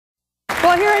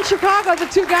Well, here in Chicago, the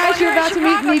two guys you're about to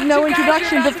meet need no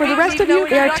introduction, but for the rest of you,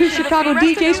 they are two Chicago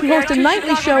DJs who host a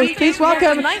nightly show. Please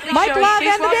welcome Mike Love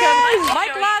and the Diz.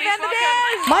 Mike Love and the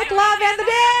Diz. Mike Love and the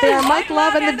Diz. They are Mike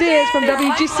Love and the Diz from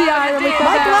WGCI. When we come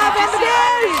Mike Love and the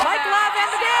Diz. Mike Love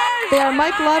and the Diz. They are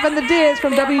Mike Love and the Diz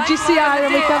from WGCI.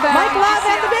 When we come back, Mike Love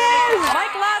and the Diz.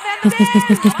 Mike Love and the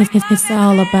Diz. It's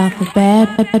all about the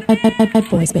bad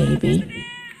boys, baby.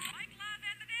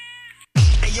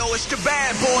 Hey yo, it's the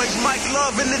bad boys, Mike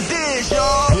Love and the Diz,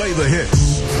 y'all. Play the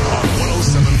hits on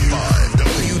 107.5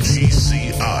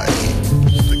 WGCI.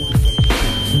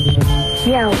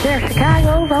 Yo, they're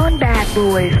Chicago's on Bad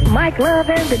Boys. Mike Love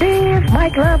and the Diz.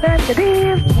 Mike Love and the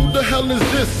Diz. Who the hell is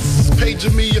this?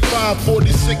 Paging me at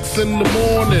 5:46 in the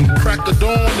morning. Crack of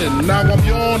dawn and now I'm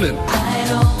yawning. I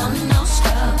don't want no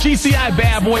stuff. GCI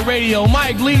Bad Boy Radio,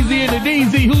 Mike, Leezy, and the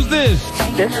DZ. Who's this?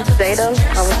 This is Zeta.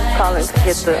 I was calling to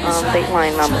get the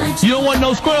Dateline number. You don't want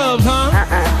no scrubs, huh?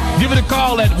 Give it a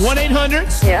call at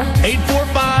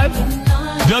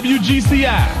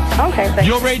 1-800-845-WGCI. Okay, thanks.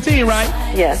 You're over 18, right?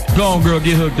 Yes. Go on, girl,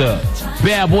 get hooked up.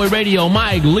 Bad Boy Radio,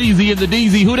 Mike, Leezy, and the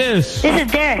DZ. Who this? This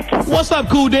is Derek. What's up,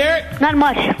 cool Derek? Not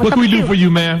much. What can we do for you,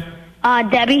 man?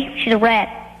 Debbie. She's a rat.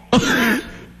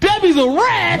 Debbie's a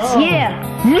rat? Yeah.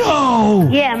 No!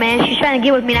 Yeah, man. She's trying to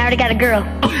get with me and I already got a girl.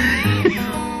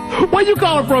 Where you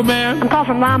calling from, man? I'm calling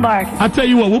from Lombard. I tell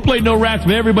you what, we'll play no rats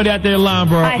for everybody out there in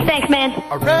Lombard. All right, thanks, man.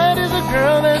 A rat is a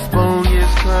girl that's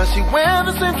bogus, cause she wears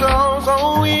the same drawers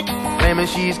all week. Claiming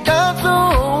she's got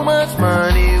so much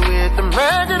money with them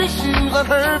raggedy shoes on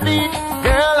her feet.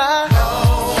 Girl, I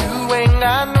know you ain't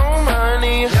got no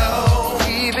money.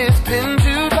 Keep it pinned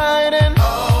too tight and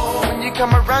when you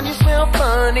come around you smell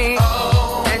funny.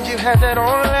 And you had that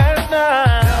on last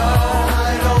night.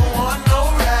 I don't want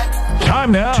no rat.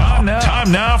 Time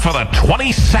now for the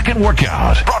 20-second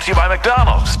workout. Brought to you by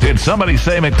McDonald's. Did somebody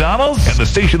say McDonald's? And the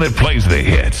station that plays the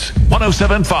hits.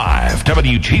 107.5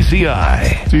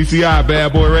 WGCI. GCI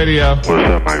Bad Boy Radio. What's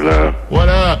up, my love? What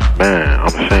up? Man,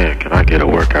 I'm saying, can I get a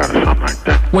workout or something like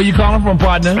that? Where you calling from,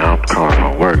 partner? I'm calling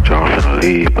from work, y'all finna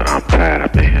leave, but I'm tired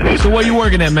of being here. So where you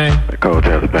working at, man? The coach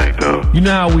at the bank, though. You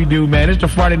know how we do, man. It's the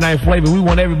Friday night flavor. We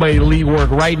want everybody to leave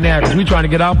work right now because we trying to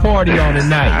get our party on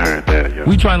tonight. I heard that, yo.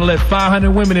 We trying to let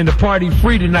 500 women in the party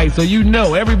free tonight, so you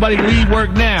know, everybody leave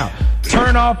work now.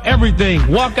 Turn off everything.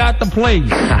 Walk out the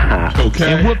place.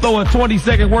 Okay. And we'll throw a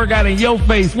 20-second workout in your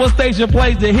face. What station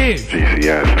plays the hits?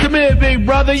 GCI. Come here, big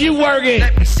brother. You working.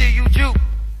 Let me see you juke.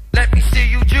 Let me see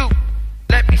you juke.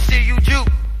 Let me see you juke.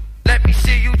 Let me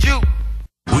see you juke.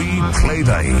 We play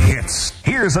the hits.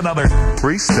 Here's another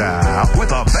freestyle with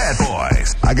the Bad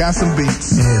Boys. I got some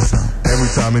beats. Every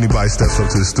time anybody steps up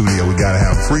to the studio, we gotta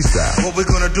have a freestyle. What we're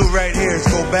gonna do right here is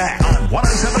go back. On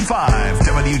 107.5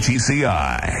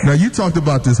 WGCI. Now, you talked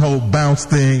about this whole bounce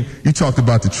thing. You talked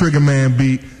about the Trigger Man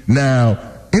beat. Now,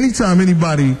 anytime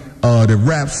anybody that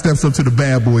raps steps up to the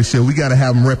Bad Boy show, we gotta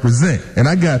have them represent. And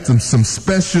I got some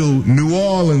special New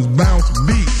Orleans bounce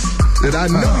beats that I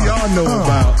know y'all know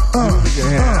about.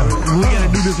 We gotta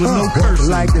do this with no curse.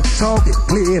 Like to talk it,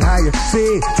 play it how you say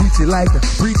it, treat it like to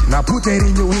preach it. Now put that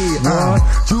in your head,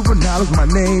 Juvenile is my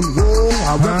name, whoa.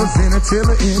 I represent a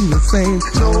tiller in the same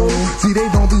show. See, they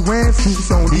don't be wearing suits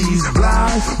on these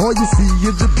blinds. All you see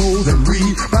is your bows and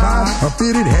revive. A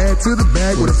fitted hat to the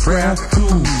back with a strap too.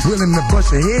 Willing to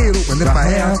bust your head open if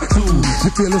I have to. You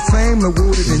feel the same, the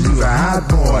wooded, and you's a hot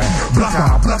boy. Block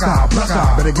out, block out, block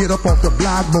out. Better get up off the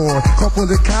block, boy. Couple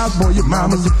of the cops, boy, your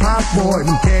mama's your pop, boy.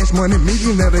 Them cash money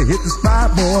millionaire hit the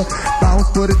spot, boy. Bounce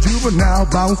for the juvenile,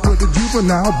 bounce for the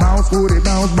juvenile, bounce for the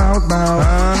bounce, bounce, bounce.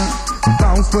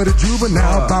 Bounce for the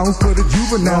juvenile, bounce for the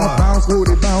juvenile, bounce for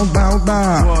the bounce, bounce,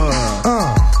 bounce.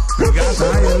 You guys,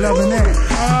 how you loving that?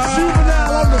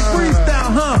 Juvenile on the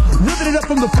freestyle, huh? Ripping it up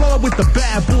from the floor with the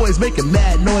Bad Boys, making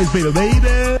mad noise, baby,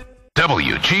 baby.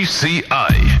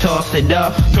 WGCI. Toss it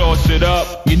up. Toss it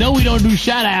up. You know we don't do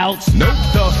shout-outs. Nope.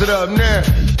 Toss it up now.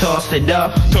 Toss it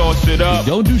up. Toss it up. We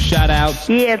don't do shout-outs.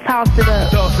 Yeah, toss it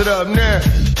up. Toss it up now.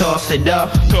 Toss it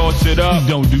up. Toss it up. We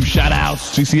don't do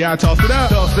shout-outs. GCI, toss it up.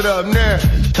 Toss it up now.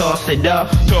 Toss it up.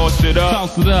 Toss it up.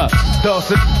 Toss it up.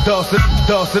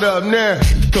 Toss it up now.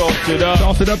 Toss it up.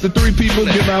 Toss it up to 3 people,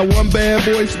 give out 1 Bad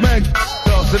Boy smack.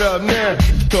 Toss it up now.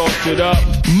 Toss it up.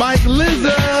 Mike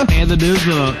Lizard. And the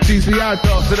Diz-Aircheck. GCI,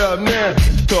 Toss it up now.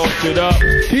 Toss it up.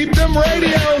 keep them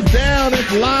radios down,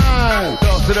 it's live.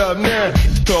 Toss it up now.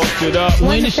 Toss it up.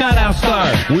 When the shout-out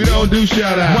start? We don't do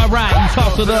shout-outs. All right, you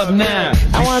toss it up now.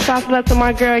 I want to toss it up to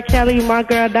my girl Kelly, my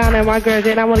girl down there, my girl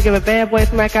Jen. I want to give a bad boy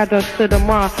smack out to the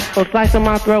mom. So slice in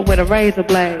my throat with a razor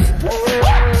blade.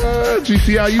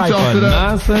 GCI, you toss it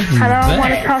up. I don't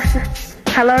want to toss it.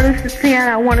 Hello, this is Tiana.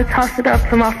 I want to toss it up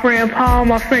to my friend Paul,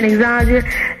 my friend Exandria,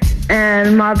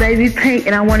 and my baby Pink,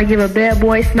 and I want to give a bad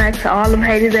boy smack to all them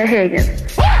haters at Higgins.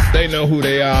 They know who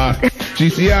they are.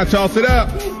 GCI, toss it up.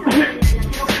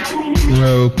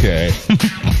 Okay.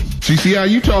 GCI,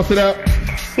 you toss it up.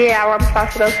 Yeah, I want to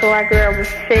toss it up to my girl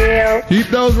Michelle. Keep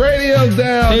those radios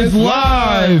down. It's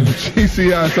live.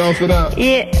 GCI, toss it up.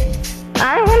 Yeah,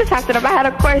 I don't want to toss it up. I had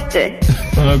a question.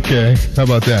 Okay, how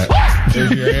about that?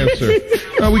 There's your answer.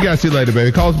 Oh, we got you later,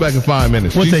 baby. Call us back in 5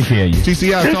 minutes. We'll take care of you.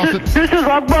 GCI, toss it. This is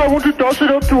Akbar. I want to toss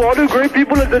it up to all the great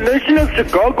people in the nation of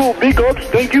Chicago. Big ups.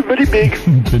 Thank you very big.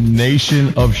 The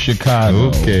nation of Chicago.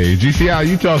 Okay, GCI,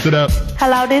 you toss it up.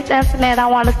 Hello, this is Antoinette. I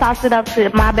want to toss it up to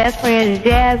my best friends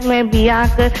Jasmine,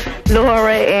 Bianca,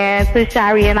 Laura, and to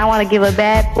Shari, and I want to give a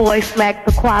bad boy smack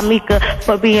to Kwamika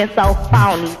for being so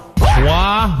phony.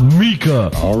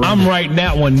 Kwamika. I'm writing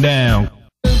that one down.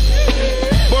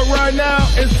 But right now,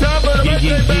 it's time for the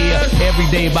birthday Every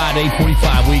day by day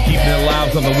 45, we keeping it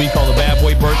alive. Something we call the Bad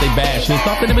Boy Birthday Bash. It's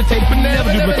something imitated but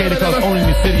never duplicated because only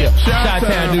in the city of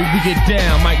Chi-Town, dude. We get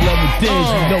down. Mike Love with Diz.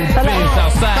 You know the biz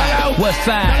outside. West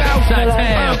side.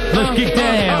 Chi-Town. Let's get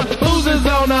down. Who's is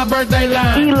on our birthday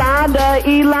line?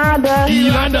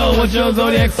 Elonda, what's your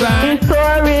zodiac sign? It's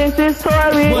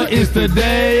Taurus. What is the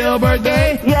day of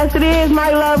birthday? Yes, it is.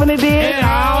 Mike Love and it is. And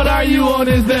how old are you on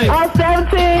this day? I'm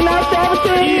 17.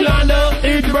 Elonda,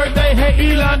 it's your birthday.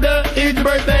 Hey, Elonda, it's your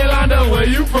birthday, Elonda. Where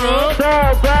you from?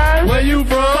 Where you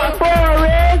from?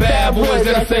 Bad boys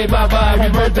gotta say bye-bye.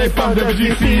 Happy birthday from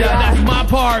WGCI. That's my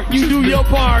part. You do your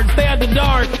part. Stay out the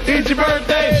dark. It's your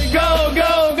birthday. Go,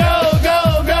 go, go,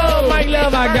 go, go. Mike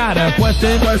Love, I got a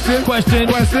question.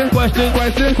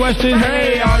 Question.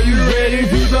 Hey, are you ready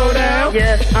to go down?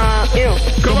 Yes, I am.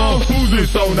 Come on, who's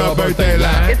this on our birthday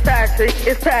line? It's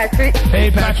Patrick.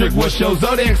 Hey, Patrick, what's your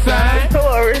zodiac sign?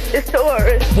 It's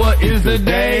Taurus. What is the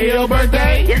day of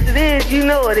birthday? Yes, it is. You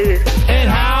know it is. And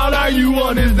how old are you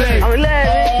on this day? I'm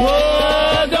 11.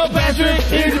 Whoa, go Patrick.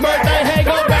 It's your birthday. Hey,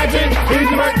 go Patrick. It's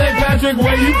your birthday, Patrick.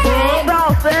 Where you from?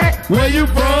 Southside. Where you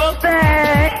from?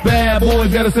 Bad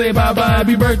boys gotta say bye-bye.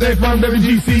 Happy birthday from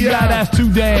WGCI. That's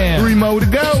 2 down. 3 more to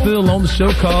go. Still on the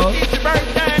show called It's your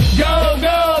birthday. Go,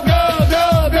 go, go,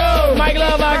 go, go. Mike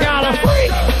Love, I got a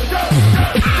freak.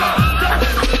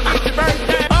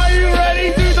 Are you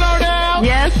ready to throw down?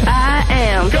 Yes, I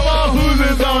am. Come on, who's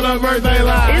this on our birthday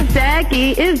line? It's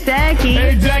Jackie.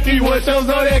 Hey, Jackie, what's your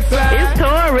zodiac sign? It's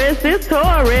Taurus.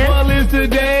 What is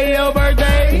today your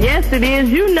birthday? Yes, it is.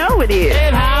 You know it is.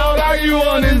 And how old are you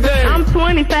on this day? I'm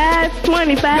 25.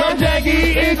 Go, Jackie,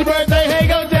 it's your birthday. Hey,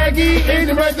 go, Jackie, it's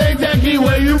your birthday, Jackie.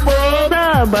 Where you from?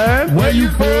 Suburb. Where you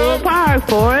from? Park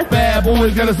Forest. Bad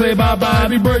boys gotta say bye-bye.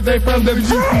 Happy birthday from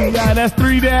WGCI. That's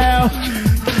 3 down.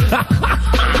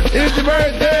 It's your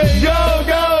birthday. Go,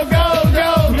 go, go,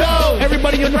 go, go.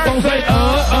 Everybody on the phone say,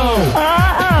 uh-oh.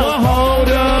 Well, hold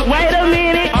up. Wait a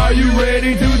minute. Are you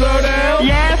ready to throw down?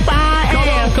 Yes, I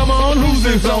am. Come on, who's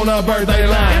this on our birthday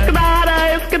line?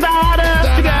 Escadada.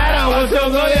 What's your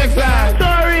zodiac sign?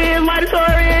 Taurus.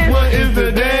 What is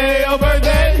the day of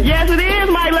birthday? Yes, it is.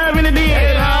 Mike Love and it is.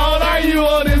 And how old are you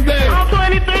on this day? I'm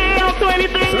 23.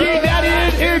 Keep that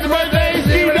in. It's your birthday.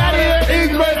 Keep that in.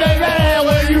 It's your birthday. Man,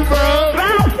 where you from?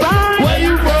 Southside. Where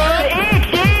you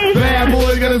from? Bad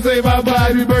boys gotta say bye-bye.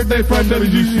 Happy birthday from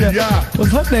WGCI.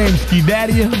 Was her name Ski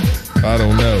Daddy? I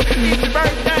don't know. It's your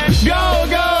birthday. Go,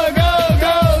 go, go,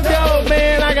 go, go.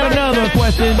 Man, I got another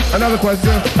question. Another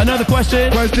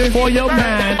question for your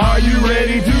mind. Are you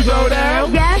ready to throw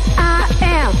down? Yes, I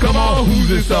am. Come on, who's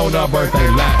this on our birthday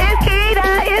line?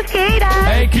 It's Keita.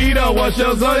 Hey, Keita, what's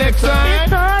your zodiac sign?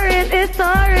 It's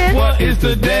Taurus. What is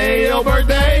the day of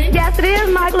birthday? Yes, it is.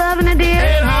 Mike Love and it is.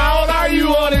 And how old are you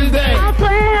on this day? I'm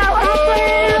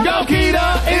playing. Go,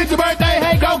 Keita, it's your birthday.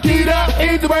 Hey, go, Keita,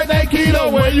 it's your birthday,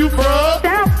 Keita. Where you from?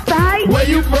 Southside. Where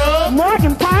you from?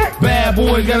 Morgan Park. Bad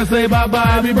boys gotta say bye-bye.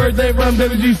 Happy birthday from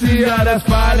WGCI. That's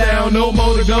 5 down. No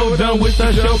more to go. Done with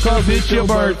the show cause it's your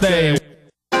birthday.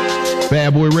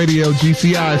 Bad Boy Radio,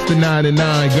 GCI, it's the 9 to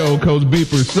 9, Gold Coast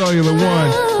Beepers, Cellular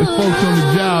One. It's folks on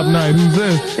the job night. Who's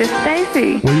this? It's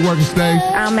Stacy. Where you working, Stace?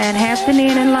 I'm at Hampton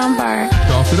Inn in Lombard.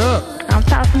 Toss it up. I'm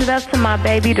tossing it up to my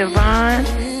baby Devon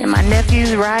and my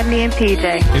nephews Rodney and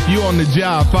TJ. If you on the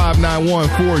job,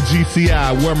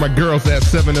 591-4GCI, where my girls at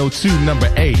 702, number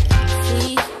 8.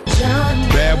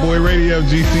 Bad Boy Radio,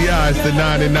 GCI. It's the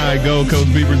 9 and 9 Gold Coast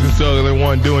Beepers and Cellular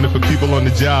One doing it for people on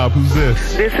the job. Who's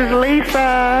this? This is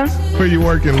Lisa. Where you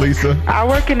working, Lisa? I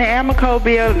work in the Amico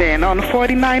building on the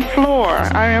 49th floor.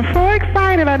 I am so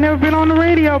excited. I've never been on the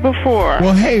radio before.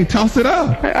 Well, hey, toss it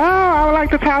up. Oh, I would like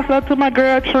to toss it up to my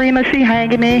girl Trina. She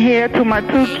hanging in here. To my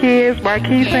 2 kids,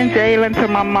 Marquise and Jalen. To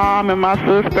my mom and my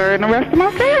sister and the rest of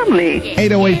my family.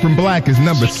 808 from Black is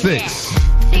number 6.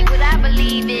 See what I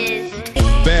believe is.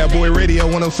 Bad Boy Radio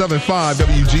 107.5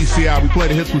 WGCI. We play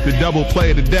the hits with the double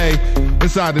play of the day.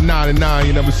 Inside the 9 and 9,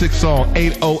 your number 6 song,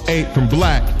 808 from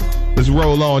Black. Let's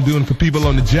roll on, doing it for people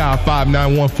on the job,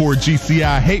 5914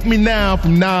 GCI. Hate Me Now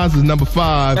from Nas is number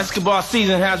 5. Basketball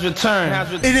season has returned.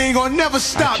 It ain't gonna never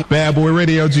stop. Bad Boy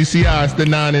Radio GCI, it's the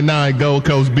 9 and 9 Gold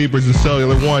Coast Beepers and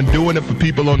Cellular One, doing it for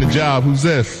people on the job. Who's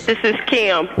this? This is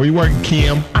Kim. Where you working,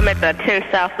 Kim? I'm at the 10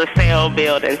 South LaSalle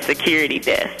building security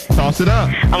desk. Toss it up.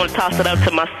 I'm gonna toss it up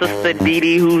to my sister Dee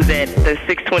Dee, who's at the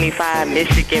 625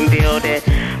 Michigan building.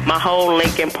 My whole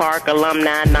Lincoln Park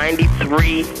alumni,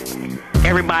 93.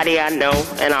 Everybody I know,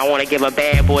 and I want to give a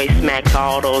bad boy smack to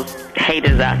all those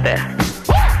haters out there.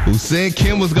 Who said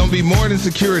Kim was going to be more than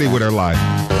security with her life?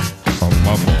 Oh,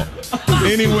 my fault.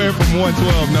 Anywhere from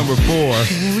 112, number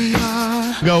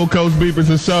 4. Gold Coast Beepers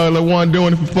and Cellular One,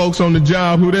 doing it for folks on the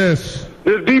job. Who this?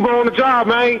 This is Debo on the job,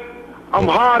 man. I'm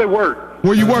hard at work.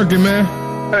 Where you working, man?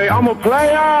 Hey, I'm a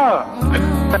player.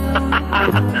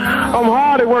 I'm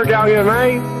hard at work out here,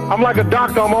 man. I'm like a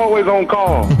doctor. I'm always on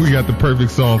call. We got the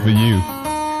perfect song for you.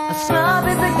 A snub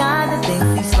is a guy that thinks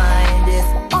he's fine. Is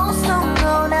also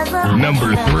known as a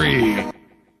number 3.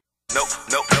 No.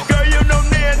 Girl, you know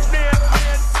Nann.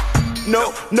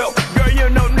 No. Girl, you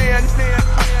know Nann.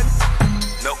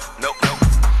 No.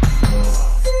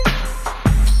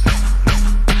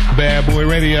 Bad Boy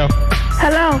Radio.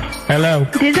 Hello. Hello.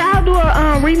 Did y'all do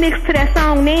a remix to that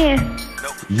song, Nann?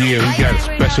 Yeah, we got a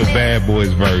special Bad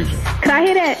Boys version. Can I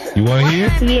hear that? You want to hear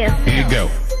it? Yeah. Here you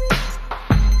go.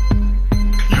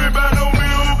 You ain't buy no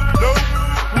milk, no.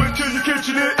 Wait till you catch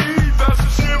it and eat. Found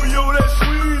some cereal that's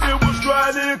sweet. It was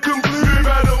dry and incomplete. You ain't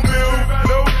buy no milk,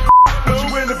 no.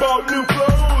 You went and bought new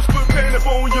clothes. Put paint up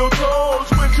on your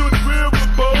toes. Went to the river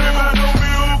boat. You ain't buy no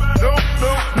milk,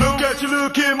 no. Got your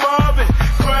little kid Marvin.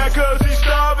 Crying cause he's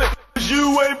starving. You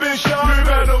ain't been shopping. You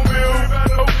ain't buy no milk,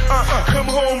 no.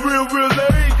 Come home real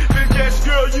late. Then guess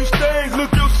girl you stay.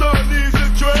 Look, your son needs a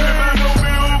drink. You ain't buy no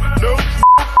milk, no.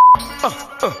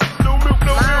 No milk, no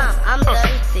milk. Mom, I'm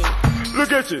thirsty.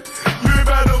 Look at you. You ain't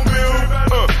buy no milk.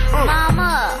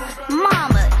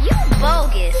 Mama, you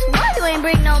bogus. Why you ain't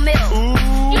bring no milk?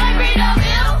 You ain't bring no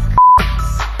milk?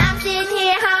 I'm sitting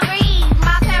here hungry.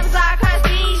 My parents are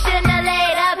crusty. Shouldn't have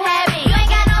laid up heavy. You ain't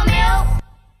got no milk?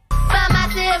 But my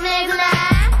siblings and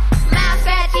I, mouth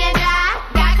scratchy and dry.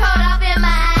 Got cold up in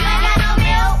my eye. You ain't got no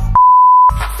milk?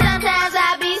 Sometimes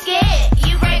I be scared.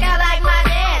 You break out like my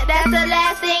dad. That's the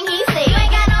last thing he said. You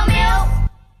ain't got no milk?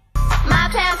 My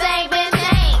pants ain't been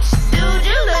changed. Dude,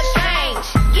 you look strange.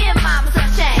 Give mama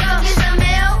some change. Go get some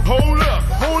milk. Hold up.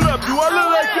 Do I look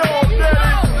like y'all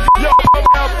daddy? Y'all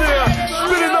out there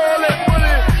spending all that money.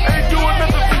 Ain't doing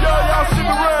nothing for y'all. Y'all sitting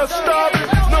around starving.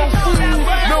 No food,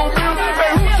 no milk.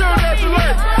 Hey, who turned that to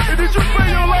life? And did you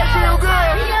pay your light bill,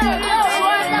 girl?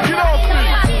 Get off me.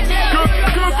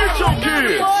 Girl, get your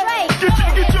kids.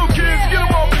 Get your kids. Get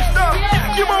them off me. Stop.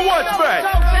 Get my watch back.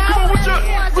 Come on, with your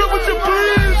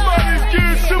please, buy these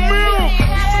kids some milk.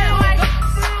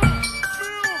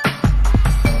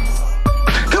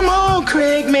 Come on,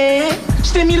 Craig, man.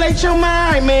 Stimulate your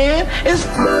mind, man. It's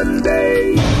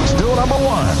Monday. Still number 1.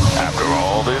 After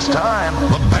all this time,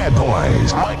 the Bad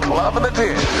Boys, Mike Love and the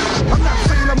Diz. I'm not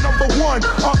saying I'm number 1.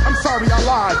 I'm sorry, I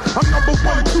lied. I'm number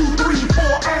 1, 2, 3, 4,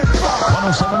 and 5.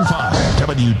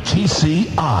 107.5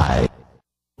 WGCI.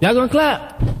 Y'all gonna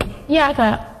clap? Yeah, I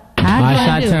clap.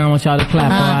 Alright, Shot-Town, I want y'all to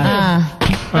clap,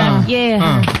 alright?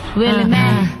 Yeah. Really,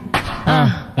 man.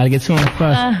 Gotta get to him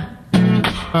first.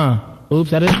 Oops,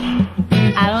 that it?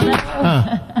 I don't know.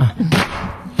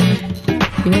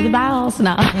 Give me the balls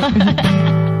now.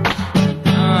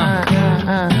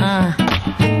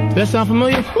 Does that sound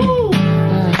familiar?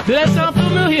 Does that sound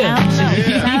familiar? I don't know.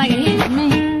 It sound like a hit to me.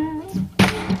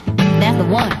 That's the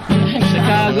one.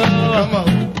 Chicago. Come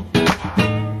on.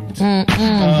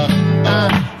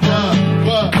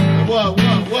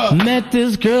 Met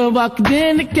this girl walking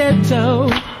in the ghetto.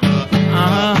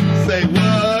 Say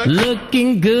what?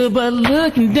 Looking good but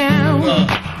looking down.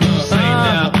 Say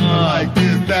now, like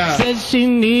this now. Said she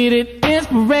needed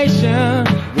inspiration.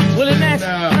 Well, and that's,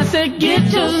 I said,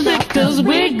 get your liquors,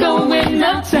 we're going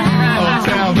uptown.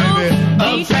 Uptown, baby.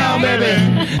 Uptown,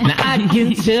 baby. Now I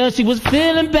can tell she was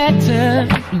feeling better.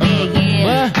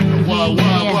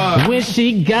 When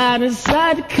she got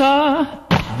inside the car.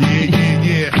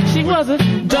 She was a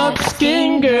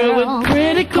dark-skinned girl with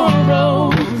pretty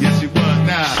cornrows. Yes, she was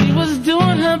now. She was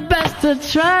doing her best to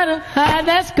try to hide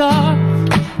that scar.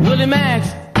 Willie Max.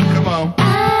 Come on.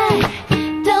 I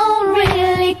don't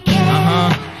really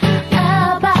care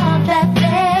about that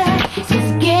there.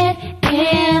 Just get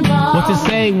involved. What to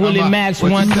say, Willie Max,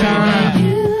 one time?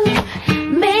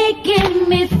 You making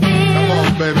me feel. Come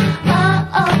on, baby.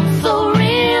 So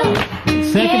real.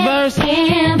 Second verse.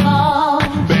 Involved.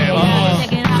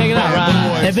 Check it out,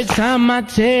 right? Every time I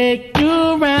take you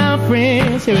around,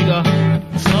 friends. Here we go.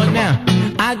 Slow it down.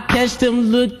 I catch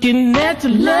them looking at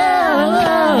your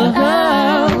love.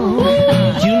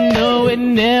 You know it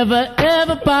never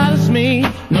ever bothers me.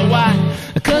 Know why?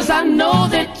 Cause I know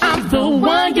that I'm the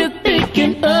one you're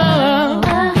thinking of. I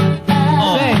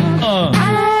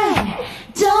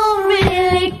don't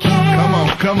really care.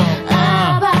 Come on.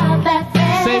 About that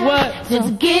thing. Say what?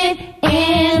 Just get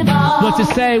involved. What you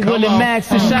say, Willie Max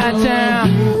to Chi-Town?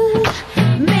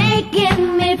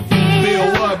 Making me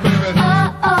feel what, baby?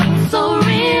 So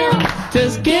real.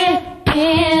 Just get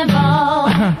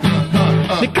involved.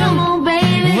 Come on,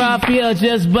 baby. Rapheal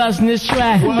just busting this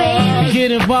track.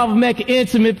 Get involved and make an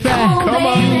intimate pack. Come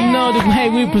on. You know the way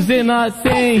we present our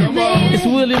thing. It's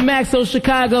Willie Max, so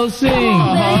Chicago sing.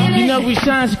 You know we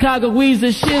shine Chicago, we's the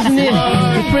shiznit.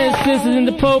 The princesses in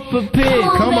the poker pit.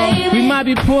 Come on. We might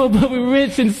be poor, but we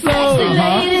rich in soul.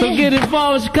 So get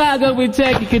involved in Chicago, we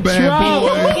taking control.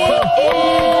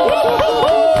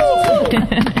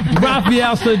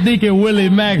 Rapheal Saadiq and Willie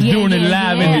Max doing it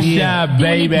live in the shop,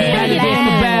 baby.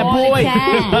 Bad boy.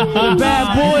 Bad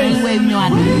boy.